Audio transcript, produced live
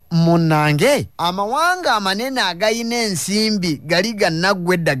Munnange amawanga amanene agayina ensimbi gali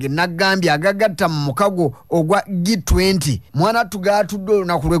gannaggwedda ge naggambye agagatta mu mukago ogwa G20 mwana tugatudde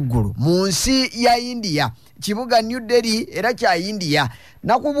olunaku lw'eggulu mu nsi ya India kibuga New Delhi era kya India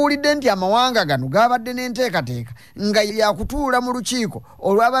nakubuulidde nti amawanga gano gabadde n'enteekateeka nga yakutuula mu lukiiko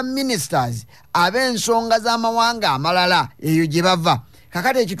olw'aba ministers ab'ensonga z'amawanga amalala eyo gye bava.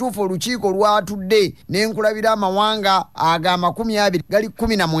 Kakati ekituufu olukiiko lwatudde n'enkulabira amawanga aga 20 gali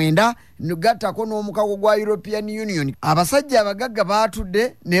 19 gattako n'omukago gwa European Union. Abasajja abagagga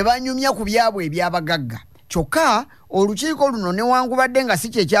baatudde ne banyumya ku byabwe ebyabagagga. Kyokka olukiiko luno newankubadde nga si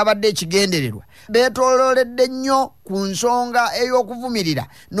kye kyabadde ekigendererwa beetoololedde nnyo ku nsonga ey'okuvumirira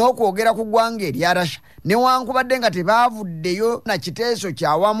n'okwogera ku ggwanga erya Russia newankubadde nga tebaavuddeyo na kiteeso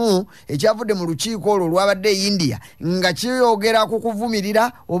kyawamu ekyavudde mu lukiiko olwo olwabadde India nga kiyogera ku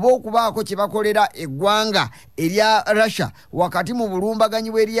kuvumirira oba okubaako kye bakolera eggwanga erya Russia wakati mu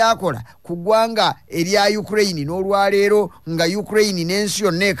bulumbaganyi bwe lyakola ku ggwanga erya Ukraine n'olwaleero nga Ukraine n'ensi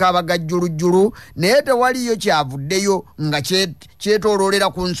yonna ekaabagajjulujjulu naye tewaliyo kyavuddeyo nga kyetooloolera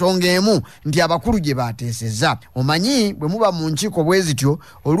ku nsonga emu nti abakulu gye baateesezza. Omanyi bwe muba mu nkiiko bwe zityo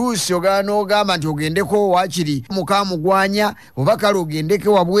oluusi ogala n'ogamba nti ogendeko waakiri mukaamugwanya oba kale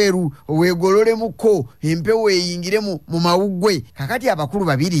ogendeko wabweru weegololemuko empewo eyingire mu mawuggwe. Kakati abakulu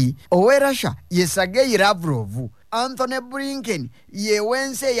babiri ow'e Russia ye Sergei Lavrov, Anthony Blinken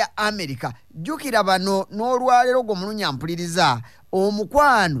yewense ya America. Jukira bano n'olwaleero gomulunya mpuliriza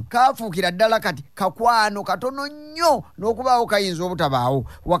omukwano kafuukira ddala kati kakwano katono nnyo n'okubaawo kayinza obutabaawo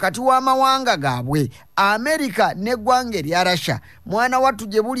wakati w'amawanga gaabwe America n'eggwanga erya Russia. Mwana wattu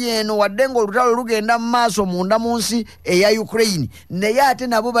gye buli eno wadde ng'olutalo lugenda mu maaso munda mu nsi eya Ukraine naye ate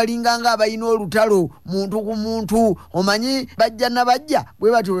nabo balinganga abalina olutalo muntu ku muntu. Omanyi bajja na bajja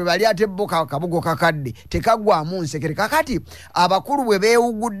bwe batyo bwe bali ate bo kabugo kakadde tekaggwamu nsekere. Kakati abakulu bwe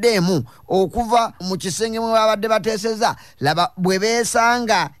beewuguddeemu okuva mu kisenge mwe babadde bateeseza laba bwe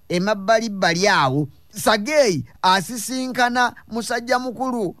beesanga emabbalibbali awo Sergei asisinkana musajja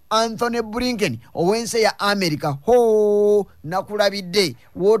mukulu Anthony Blinken ow'ensi ya America. Nakulabidde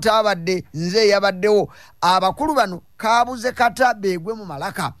wootaabadde nze yabaddewo. Abakulu bano kaabuze kata beegwe mu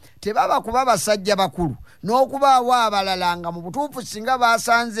malaka tebaba kuba basajja bakulu n'okubaawo abalala nga mu butuufu singa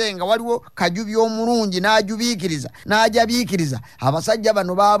baasanze nga waliwo kajubi omulungi n'ajabiikiriza abasajja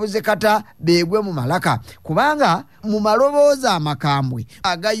bano baabuze kata beegwe mu malaka kubanga mu malobooza amakambwe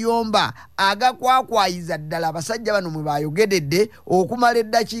agayomba agakwakwayiza ddala abasajja bano mwe bayogededde okumala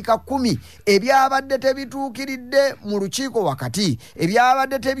eddakiika 10 ebyabadde tebituukiridde mu lukiiko wakati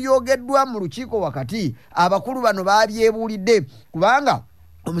ebyabadde tebyogeddwa mu lukiiko wakati abakulu bano babyebuulidde kubanga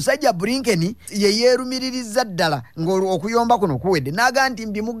omusajja Blinken ye yeerumiririzza ddala ng'okuyomba kuno kuwedde naga nti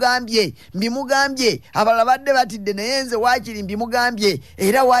mbimugambye abalala badde batidde naye nze waakiri mbimugambye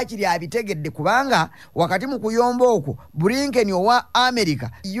era waakiri abitegedde kubanga wakati mu kuyomba okwo Blinken owa America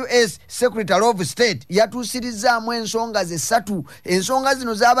US Secretary of State yatuusirizzaamu ensonga ze 3. Ensonga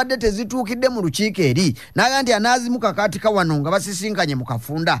zino zaabadde tezituukidde mu lukiiko eri naga nti anaazimuka kaatika wano nga basisinkanye mu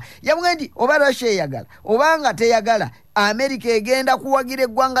kafunda yamugamba nti oba Russia eyagala obanga teyagala America egenda kuwagira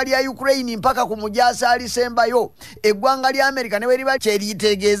eggwanga lya Ukraine mpaka ku mujaasi alisembayo. Eggwanga lya America ne bwe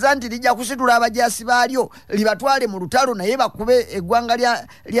kyeritegeeza nti lijja kusitula abajaasi baalyo libatwale mu lutalo naye bakube eggwanga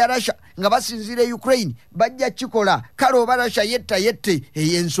lya Russia nga basinzire Ukraine bajja kikola. Kale oba Russia yette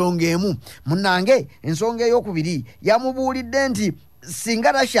ey'ensonga emu. Munnange ensonga ey'okubiri yamubuulidde nti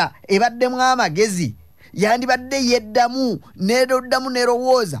singa Russia ebaddemu amagezi yandibadde yeddamu n'eddamu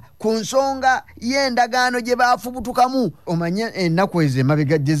nerowooza ku nsonga y'endagaano gye baafubutukamu. Omanye ennaku ezo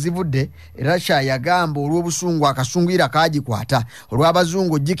emabega gye zivudde Russia yagamba olw'obusungu akasunguira kaagikwata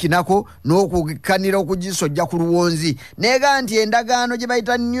olw'abazungu gikinako n'okukkanira okugisojja ku luwonzi neega nti endagaano gye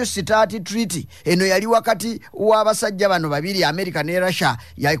bayita New START Treaty eno yali wakati w'abasajja bano babiri America ne Russia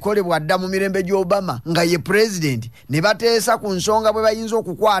yakolebwa dda mu mirembe gy'Obama nga ye president ne bateesa ku nsonga bwe bayinza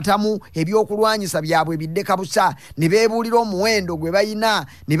okukwatamu ebyokulwanyisa byabwe bidde kabusa ne beebuulira omuwendo gwe bayina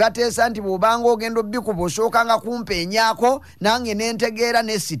ne bateesa nti bw'obanga ogenda obbikuba osookanga kumpeenyaako nange n'entegeera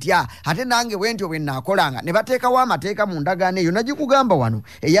n'essitya ate nange bwentyo bwe nnaakolanga ne bateekawo amateeka mu ndagaano eyo nagikugamba wano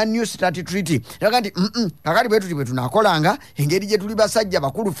eya New START Treaty eraga nti kakati bwe tuti bwe tunaakolanga engeri gye tuli basajja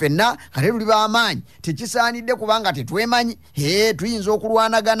bakulu ffenna nga tuli b'amaanyi tekisaanidde kubanga tetwemanyi tuyinza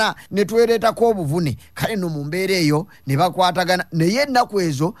okulwanagana ne twereetako obuvune kale no mu mbeera eyo ne bakwatagana naye ennaku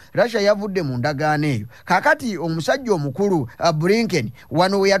ezo Russia yavudde mu ndagaano eyo kakati omusajja omukulu Blinken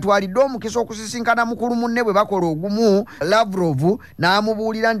wano we yatwalidde omukisa okusisinkana mukulu munne bwe bakola ogumu Lavrov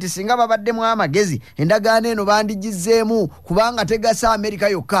n'amubuulira nti singa babaddemu amagezi endagaano eno bandigizzeemu kubanga tegasa Amerika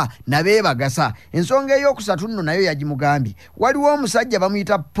yokka nabe bagasa. Ensonga ey'okusatu nno nayo yagimugambye. Waliwo omusajja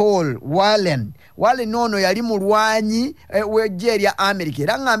bamuyita Paul Wallen ono yali mulwanyi w'eggye erya Amerika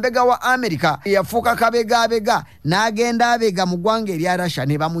era nga mbega wa Amerika yafuuka kabegabega n'agenda abega mu ggwanga erya Russia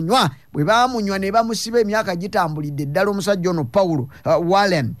ne bamunywa. Bwe bamunywa ne bamusiba emyaka gitambulidde ddala omusajja ono Paul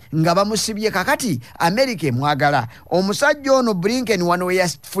Wallen nga bamusibye. Kakati Amerika emwagala. Omusajja ono Blinken wano we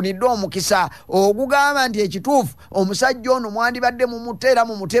yafunidde omukisa ogugamba nti ekituufu omusajja ono mwandibadde mumuteera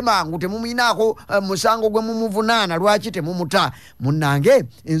mu mutemangu temumuyinaako musango gwe mumuvunaana lwaki temumuta. Munnange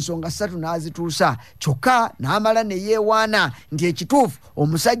ensonga 3 n'azituusa kyokka n'amala ne yeewaana nti ekituufu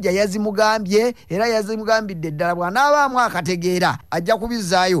omusajja yazimugambye era yazimugambidde ddala bw'anaabaamu akategeera ajja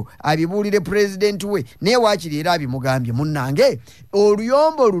kubizzaayo abibuulire pulezidenti we naye waakiri era abimugambye. Munnange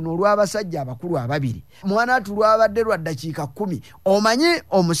oluyombo luno olw'abasajja abakulu ababiri mwanatu lwabadde lwa ddakiika 10. Omanyi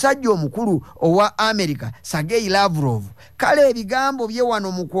omusajja omukulu owa Amerika Sergei Lavrov kale ebigambo bye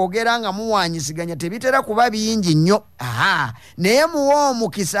wano mu kwogera nga muwaanyisiganya tebitera kuba bingi nnyo. Naye muwa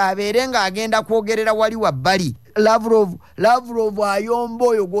omukisa abeere ng'agenda kwogerera wali wabbali. Lavrov ayomba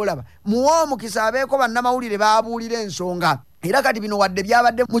oyo gw'olaba. Muwa omukisa abeeko bannamawulire baabuulira ensonga. Era kati bino wadde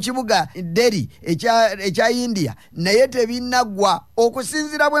byabadde mu kibuga Delhi ekya India naye tebinnagwa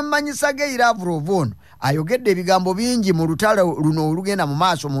okusinzira bwe mmanyisa Sergei Lavrov ono ayogedde ebigambo bingi mu lutalo luno olugenda mu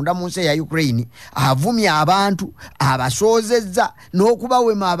maaso munda mu nsi ya Ukraine. Avumye abantu abasoozezza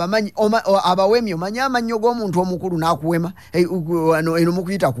n'okubawema abawemye. Omanyi amannyo g'omuntu omukulu n'akuwema eno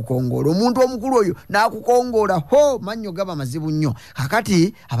mukuyita kukongoola. Omuntu omukulu oyo n'akukongoola mannyo gaba mazibu nnyo.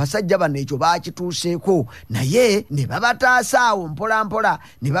 Kakati abasajja bano ekyo baakituuseeko naye ne babataasawo mpolampola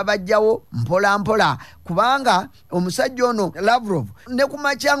ne babajjawo mpolampola kubanga omusajja ono Lavrov ne ku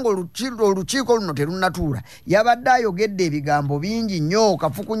makya ng'olukiiko luno terunatuula yabadde ayogedde ebigambo bingi nnyo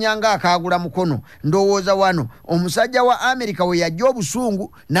kafukunyanga akaagula mukono. Ndowooza wano omusajja wa Amerika we yajja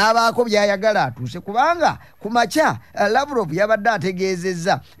obusungu n'abaako by'ayagala atuuse kubanga ku makya Lavrov yabadde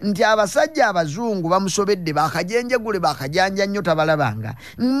ategeezezza nti abasajja abazungu bamusobedde bakajenjegule bakajanja nnyo tabalabanga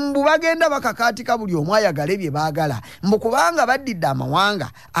mbu bagenda bakakaatika buli omu ayagala bye baagala mbu kubanga baddidde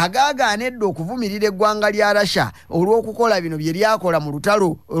amawanga agaagaanedde okuvumirira eggwanga lya Russia olw'okukola bino bye lyakola mu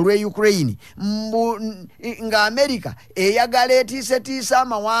lutalo olw'e Ukraine mbu nga Amerika eyagala etiisetiisa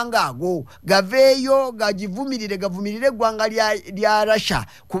amawanga ago gaveeyo gavumirire eggwanga lya Russia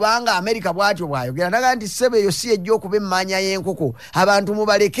kubanga Amerika bw'atyo bw'ayogera naga nti ssebe eyo si ejja okuba emmanya y'enkoko abantu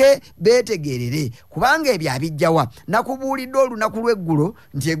mubaleke beetegerere kubanga ebyo abijjawa. Nakubuulidde olunaku lw'eggulo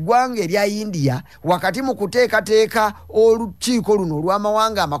nti eggwanga erya India wakati mu kuteekateeka olukiiko luno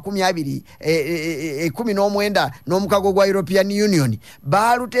olw'amawanga 2019 n'omukago gwa European Union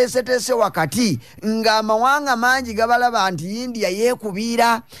baaluteeseteese wakati ng'amawanga mangi gabalaba nti India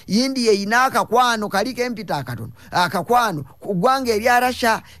yeekubiira. India erina akakwano kaliko empita akatono akakwano ku ggwanga erya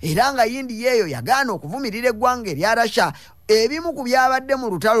Russia era nga India eyo yagaana okuvumirira eggwanga erya Russia. Ebimu ku byabadde mu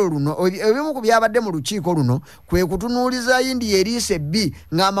lutalo luno ebimu ku byabadde mu lukiiko luno kwe kutunuuliza India eriise bbi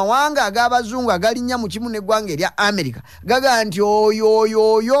ng'amawanga ag'abazungu agalinnya mu kimu n'eggwanga erya Amerika gaga nti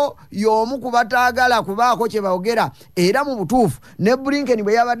oyo y'omu ku bataagala kubaako kye boogera. Era mu butuufu ne Blinken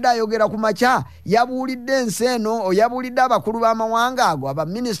bwe yabadde ayogera ku makya yabuulidde ensi eno yabuulidde abakulu b'amawanga ago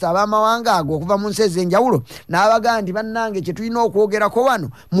abaminisita ab'amawanga ago okuva mu nsi ez'enjawulo n'abagaa nti bannange kye tulina okwogerako wano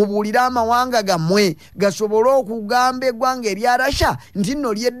mubuulire amawanga gammwe gasobole okugamba eggwanga erya Russia nti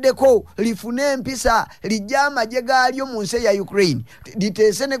nno lyeddeko lifune empisa lijja amagye gaalyo mu nsi ya Ukraine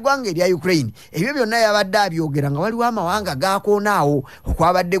liteese n'eggwanga erya Ukraine. Ebyo byonna yabadde abyogera nga waliwo amawanga gaakoonaawo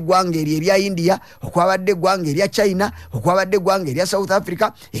okwabadde eggwanga erya India okwabadde eggwanga erya China okwabadde eggwanga erya South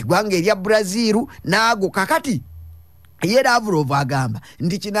Africa eggwanga erya Brazil naago. Kakati ye Lavrov agamba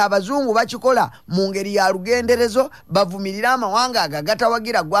nti kino abazungu bakikola mu ngeri ya lugenderezo bavumirira amawanga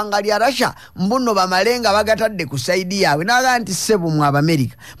agagatawagira ggwanga lya Russia mbuno bamalenga bagatadde ku saidi yaabwe. Naga nti ssebo mu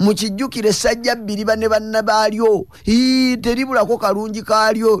Abamerika mukijjukire sajja 2 bane banna baalyo teribulako kalungi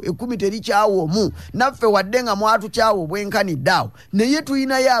kaalyo 10 terikyawo omu naffe wadde nga mwatukyawo obwenkanidde awo naye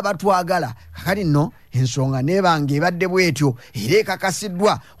tuyinayo abatwagala. Kakati nno ensonga nebanga ebadde bwetyo era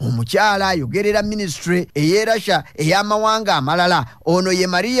ekakasiddwa omukyala ayogerera ministry ey'e Russia ey'amawanga amalala ono ye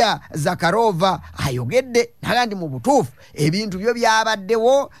Maria Zakharova ayogedde naga nti mu butuufu ebintu byo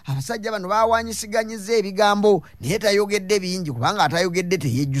byabaddewo abasajja bano bawanyisiganyizza ebigambo naye tayogedde bingi kubanga atayogedde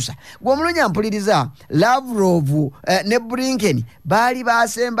teyejjusa. Gw'omulunya mpuliriza Lavrov ne Blinken baali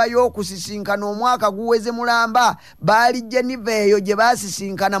basembayo okusisinkana omwaka guweze mulamba baali Geneva eyo gye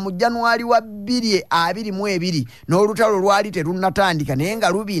basisinkana mu January wa 2 22 n'olutalo lwali terunatandika naye nga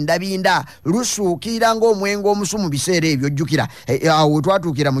lubindabinda lusuukira ng'omwenge omusu mu biseera ebyo jjukira awo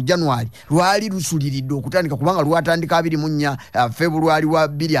twatuukira mu January lwali lusuliridde okutandika kubanga lwatandika 24 February wa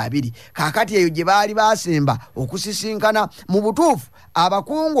 2020 kaakati eyo gye baali baasemba okusisinkana mu butuufu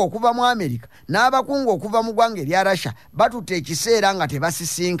abakungu okuva mu America n'abakungu okuva mu ggwanga erya Russia batutte ekiseera nga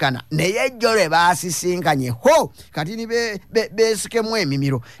tebasisinkana naye jjo lwe baasisinkanye ho kati ni beesikemu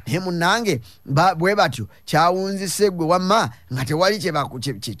emimiro naye munnange bwe batyo kyawunzise gwe wamma nga tewali kye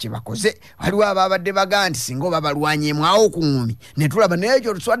bakoze waliwo ababadde bagaa nti singa oba balwanyeemu awo ku ŋŋumi ne tulaba naye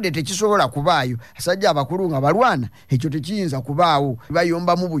ekyo tuswadde tekisobola kubaayo asajja abakulu nga balwana ekyo tekiyinza kubaawo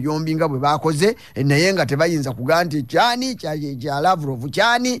bayombamu buyombi nga bwe bakoze naye nga tebayinza kugaa nti kyani kya Lavrov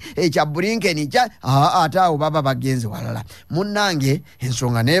kyani ekya Blinken ate awo baba bagenze walala munnange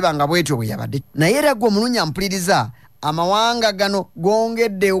ensonga neebanga bwetyo bwe yabadde naye era gwe omulunya mpuliriza amawanga gano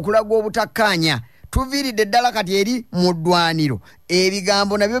gongedde okulaga obutakkaanya tuviiridde ddala kati eri mu ddwaniro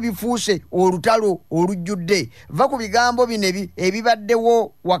ebigambo nabyo bifuuse olutalo olujjudde va ku bigambo bino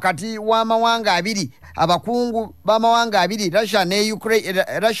ebibaddewo wakati w'amawanga abiri abakungu b'amawanga abiri Russia ne Ukraine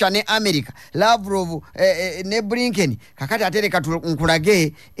Russia ne America Lavrov ne Blinken kakati atereka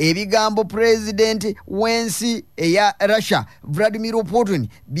nkulage ebigambo president w'ensi eya Russia Vladimir Putin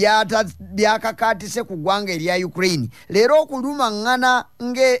byakakatise ku ggwanga erya Ukraine leero okulumangana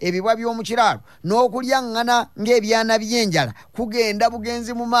ebibwa by'omu kiraalo n'okulyangana ng'ebyana by'enjala kugenda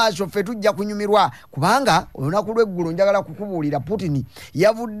bugenzi mu maaso ffe tujja kunyumirwa kubanga olunaku lw'eggulu njagala kukubuulira Putin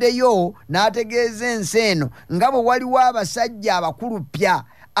yavuddeyo n'ategeeza ensi eno nga bwe waliwo abasajja abakulupya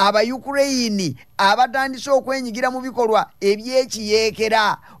Aba-Ukraine abatandise okwenyigira mu bikolwa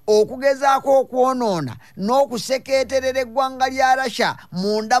ebyekiyeekera okugezaako okwonoona n'okusekeeterera eggwanga lya Russia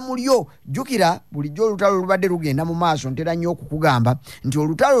munda mulyo jjukira bulijjo olutalo lubadde lugenda mu maaso ntera nnyo okukugamba nti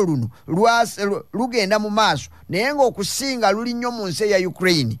olutalo luno lugenda mu maaso naye ng'okusinga luli nnyo mu nsi eya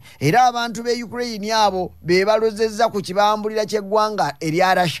Ukraine era abantu b'e Ukraine abo be balozezza ku kibambulira ky'eggwanga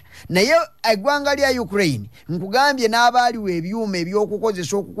erya Russia naye eggwanga lya Ukraine nkugambye n'abaaliwo ebyuma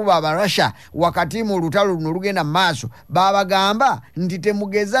ebyokukozesa okukuba Aba-Russia wakati mu lutalo luno lugenda mu maaso babagamba nti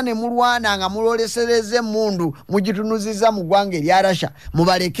temugeza ne mulwana nga mulolesereza emmundu mugitunuziza mu ggwanga erya Russia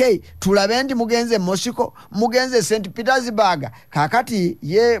mubaleke tulabe nti mugenze Moscow mugenze St Petersburg kakati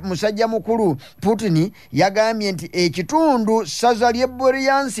ye musajja mukulu Putin yagambye nti ekitundu saza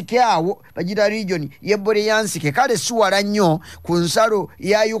ly'Eboryansk awo bagita region y'Eboryansk kale siwala nnyo ku nsalo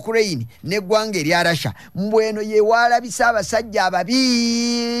ya Ukraine n'eggwanga erya Russia mbweno ye waalabisa abasajja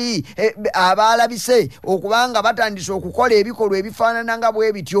ababi abalabise okubanga batandise okukola ebikolwa ebifaanana nga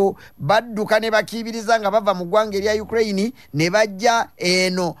bwe bityo badduka ne bakiibiriza nga bava mu ggwanga erya Ukraine ne bajja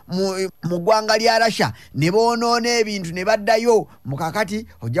eno mu ggwanga lya Russia ne boonoona ebintu ne baddayo mu kakati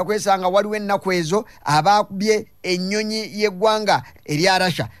ojja kwesanga waliwo ennaku ezo ababye ennyonyi y'eggwanga erya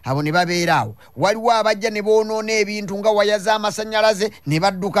Russia abo ne babeera awo waliwo abajja ne boonoona ebintu nga waya z'amasannyalaze ne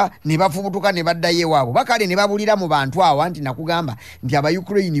badduka ne bafubutuka ne baddayo ewaabwe bakale ne babulira mu bantu awo nti nakugamba nti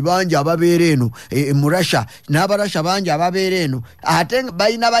Aba-Ukraine bangi ababeera eno mu Russia n'Aba-Russia bangi ababeera eno ate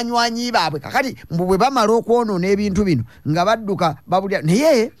balina banywanyi baabwe kakati mbu bwe bamala okwonoona ebintu bino nga badduka babulira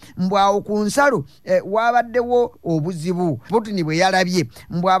naye mbw awo ku nsalo wabaddewo obuzibu Putin bwe yalabye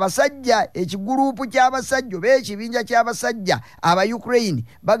mbw abasajja ekiguruupu ky'abasajja oba ekibinja ky'abasajja Aba-Ukraine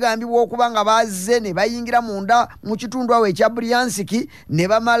bagambibwa okuba nga bazze ne bayingira munda mu kitundu awo ekya Bryansk ne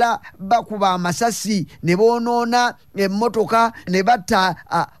bamala bakuba amasasi ne boonoona emmotoka ne batta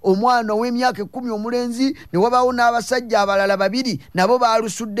omwana ow'emyaka 10 omulenzi ne wabaawo n'abasajja abalala 2 nabo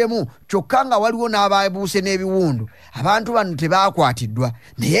baalusuddemu kyokka nga waliwo n'ababuuse n'ebiwundu abantu bano tebaakwatiddwa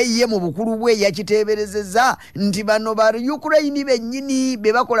naye ye mu bukulu bwe yakiteeberezezza nti bano ba Ukraine bennyini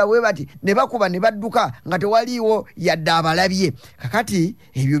be bakola bwe bati ne bakuba ne badduka nga tewaliiwo yadde abalabye kakati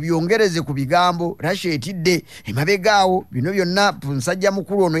ebyo byongereze ku bigambo Russia etidde emabegaawo bino byonna musajja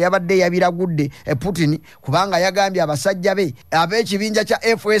mukulu ono yabadde yabiragudde Putin kubanga yagambye abasajja be ab'ekibinja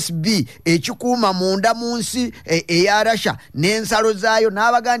kya FSB ekikuuma munda mu nsi eya Russia n'ensalo zaayo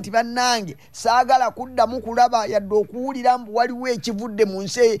n'abaga nti bannange saagala kuddamu kulaba yadde okuwulira mbu waliwo ekivudde mu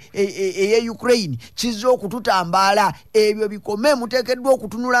nsi eya Ukraine kizza okututambaala ebyo bikome muteekeddwa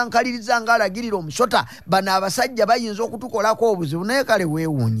okutunula nkaliriza ng'alagirira omusota bano abasajja bayinza okutukolako obuzibu naye kale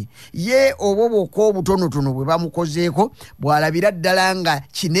weewuunye ye oboboka obutonotono bwe bamukozeeko bw'alabira ddala nga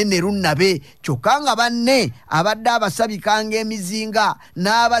kinene runnabe kyokka nga banne abadde abasabikanga emizinga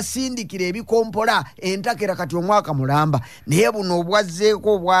n'abasindikira ebikompola entakera kati omwaka mulamba naye buno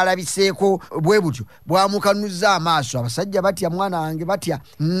obwazzeeko obwalabiseeko bwe butyo bwamukanuzza amaaso abasajja batya mwana wange batya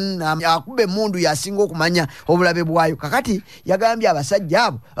akuba emmundu yasinga okumanya obulabe bwayo kakati yagambye abasajja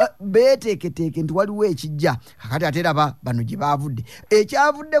abo beeteeketeeke nti waliwo ekijja kakati ate raba bano gye baavudde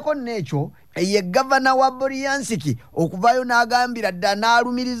ekyavuddeko n'ekyo ye gavana wa Bryansk okuvayo n'agambira dda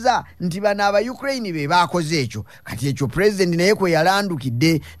n'alumiriza nti bano aba Ukraine be baakoze ekyo kati ekyo president naye kwe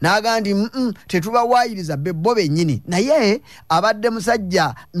yalandukidde n'agamba nti tetubawaayiriza bo bennyini naye abadde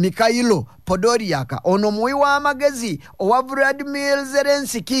musajja Mikhailo Podolyak ono muwi w'amagezi owa Vladimir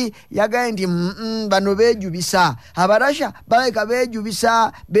Zelensky yagambye nti bano beejubisa abarasha baleka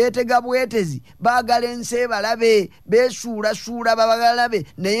beejubisa beetega bwetezi baagala ensi ebalabe beesuulasuula babagalabe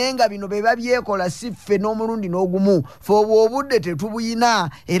naye nga bino be byekola siffe n'omulundi n'ogumu fe obudde tetubuyina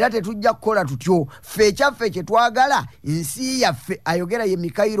era tetujja kukola tutyo ffe ekyaffe kye twagala nsi yaffe ayogera ye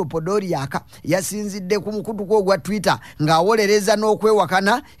Mikhailo Podolyak yasinzidde ku mukutuko ogwa Twitter ng'awolereza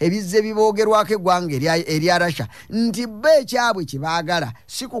n'okwewakana ebizze biboogerwako eggwanga erya Russia nti ekyabwe kye baagala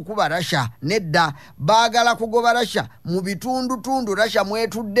si kukuba Russia nedda baagala kugoba Russia mu bitundutundu Russia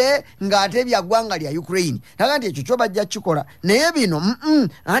mwetudde ng'ate bya ggwanga lya Ukraine naga nti ekyo kyo bajja kikola naye bino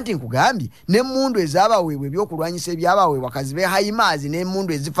anti nkugambye n'emmundu ezaabaweebwa ebyokulwanyisa ebyabaweebwa bakazi be HIMARS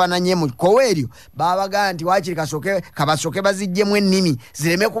n'emmundu ezifaananye mu kkowe eryo baabagamba nti waakiri kabasoke baziggyemu ennimi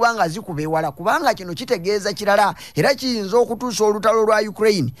zireme kubanga zikuba ewala kubanga kino kitegeeza kirala era kiyinza okutuusa olutalo lwa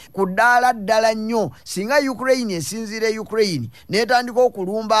Ukraine ku ddaala ddala nnyo singa Ukraine esinziira Ukraine n'etandika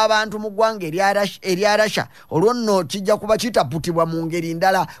okulumba abantu mu ggwanga erya Russia olwo nno kijja kuba kitaputibwa mu ngeri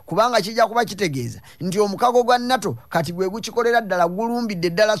ndala kubanga kijja kuba kitegeeza nti omukago gwa NATO kati gwe gukikolera ddala gulumbidde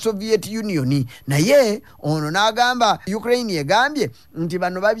ddala Soviet Union naye ono n'agamba Ukraine egambye nti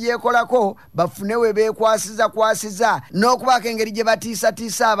bano babyekolako bafune we beekwasiza n'okubaako engeri gye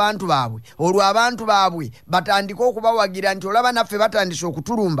batiisatiisa abantu baabwe olwo abantu baabwe batandika okubawagira nti olaba naffe batandise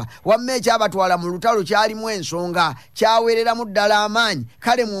okutulumba wamma ekyabatwala mu lutalo kyalimu ensonga kyaweereramu ddala amaanyi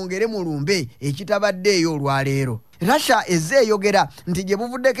kale mwongere mulumbe ekitabaddeeyo olwaleero Russia ezeyogera nti gye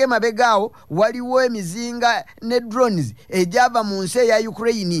buvuddeko emabegaawo waliwo emizinga ne drones ejava mu nsi eya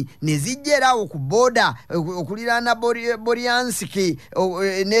Ukraine ne zijjerawo ku boda okuliraana Bryansk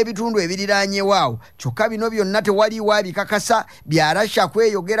n'ebitundu ebiriraanyewaawo kyokka bino byonna tewaliwo abikakasa bya Russia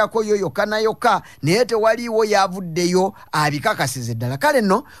kweyogerako yo yokka na yokka naye tewaliwo yavuddeyo abikakasize ddala kale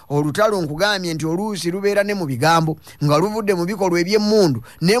nno olutalo nkugambye nti oluusi lubeera ne mu bigambo nga luvudde mu bikolwa eby'emmundu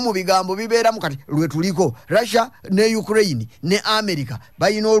ne mu bigambo bibeeramu kati lwe tuliko Russia ne Ukraine ne America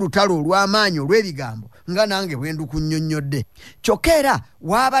bayina olutalo olw'amaanyi olw'ebigambo nga nange bwendu kunnyonnyodde kyokera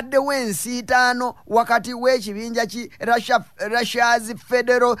waabaddewo ensiitaano wakati w'ekibinja ki Russia's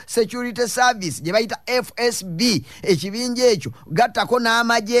Federal Security Service gye bayita FSB ekibinja ekyo gattako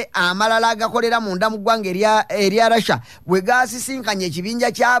n'amagye amalala agakolera munda mu ggwanga erya Russia bwe gaasisinkanye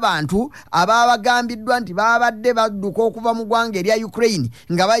ekibinja ky'abantu abaabagambiddwa nti baabadde badduka okuva mu ggwanga erya Ukraine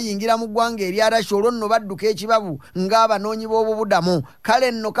nga bayingira mu ggwanga erya Russia olwo nno badduka ekibabu ng'abanoonyi b'obubudamu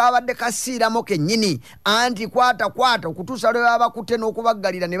kale nno kaabadde kasiiramo kennyini anti kwata okutuusa lwe babakutte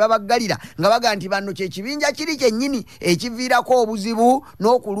n'okubaggalira ne babaggalira nga baga nti bano kyekibinja kiri kyennyini ekiviirako obuzibu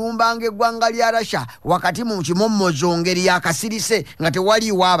n'okulumbanga eggwanga lya Russia wakati mu kimommozo ngeri yakasirise nga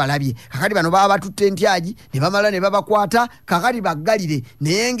tewaliiwo abalabye kakati bano baba batutte entyagi ne bamala ne babakwata kakati baggalire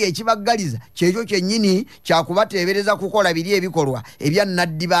naye ng'ekibaggaliza kyekyo kyennyini kyakubateebereza kukola biri ebikolwa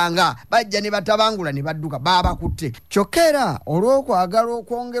ebyannaddibanga bajja ne batabangula ne badduka babakutte kyokera olw'okwagala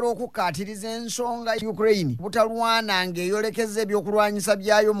okwongera okukkaatiriza ensonga Ukraine butalwana ng'eyolekeza ebyokulwanyisa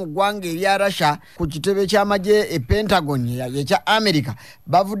byayo mu ggwanga erya Russia ku kitebe ky'amagye Pentagon ekya America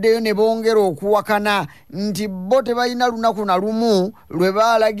bavuddeyo ne bongera okuwakana nti bo tebalina lunaku na lumu lwe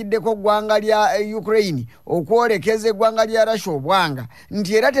baalagiddeko ggwanga lya Ukraine okwolekeza eggwanga lya Russia obwanga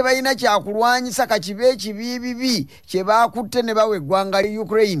nti era tebalina kyakulwanyisa kakibe ekibiibibi kye baakutte ne bawa eggwanga lya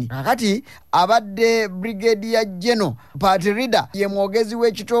Ukraine kakati abadde Brigadier General Patrida ye mwogezi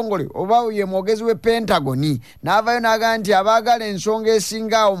w'ekitongole oba ye mwogezi we Pentagon n'avayo n'agamba nti abaagala ensonga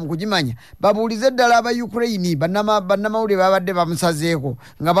esingaawo mu kugimanya babuulize ddala aba Ukraine bannamawulire babadde bamusazeeko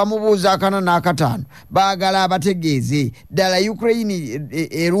nga bamubuuza akana n'akataano baagala abategeeze ddala Ukraine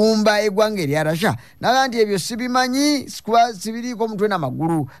erumba eggwanga erya Russia n'agamba nti ebyo sibimanyi kuba sibiriiko mutwe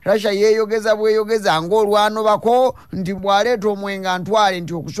n'amagulu Russia yeeyogeza bweyogeza ng'olwanobako nti bw'aleeta omwenga ntwale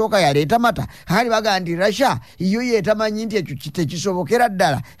nti okusooka yaleeta mata kakati baga nti Russia iyo yetamanyi nti ekyo tekisobokera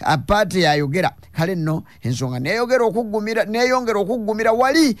ddala paati yayogera kale nno ensonga neyongera okuggumira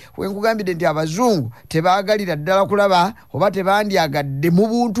wali wenkugambidde nti abazungu tebaagalira ddala kulaba oba tebandyagadde mu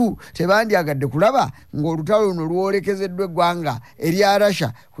buntu tebandyagadde kulaba ng'olutalo luno lwolekezeddwa eggwanga erya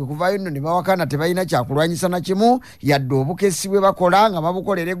Russia kwe kuvaayo nno ne bawakana tebalina kyakulwanyisa na kimu yadde obukesi bwe bakola nga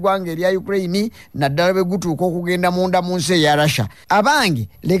babukolera eggwanga erya Ukraine naddala bwe gutuuka okugenda munda mu nsi eya Russia. Abange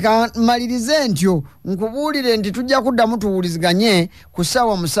leka malirize ntyo nkubuulire nti tujja kuddamu tuwuliziganye ku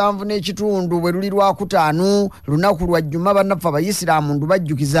ssaawa 7:30 bwe luli Lwakutaano lunaku lwa Jjuma bannaffe Abayisiraamu ndu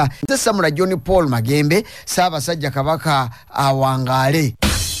bajjukiza Samula John Paul Magembe Ssaabasajja Kabaka awangaale.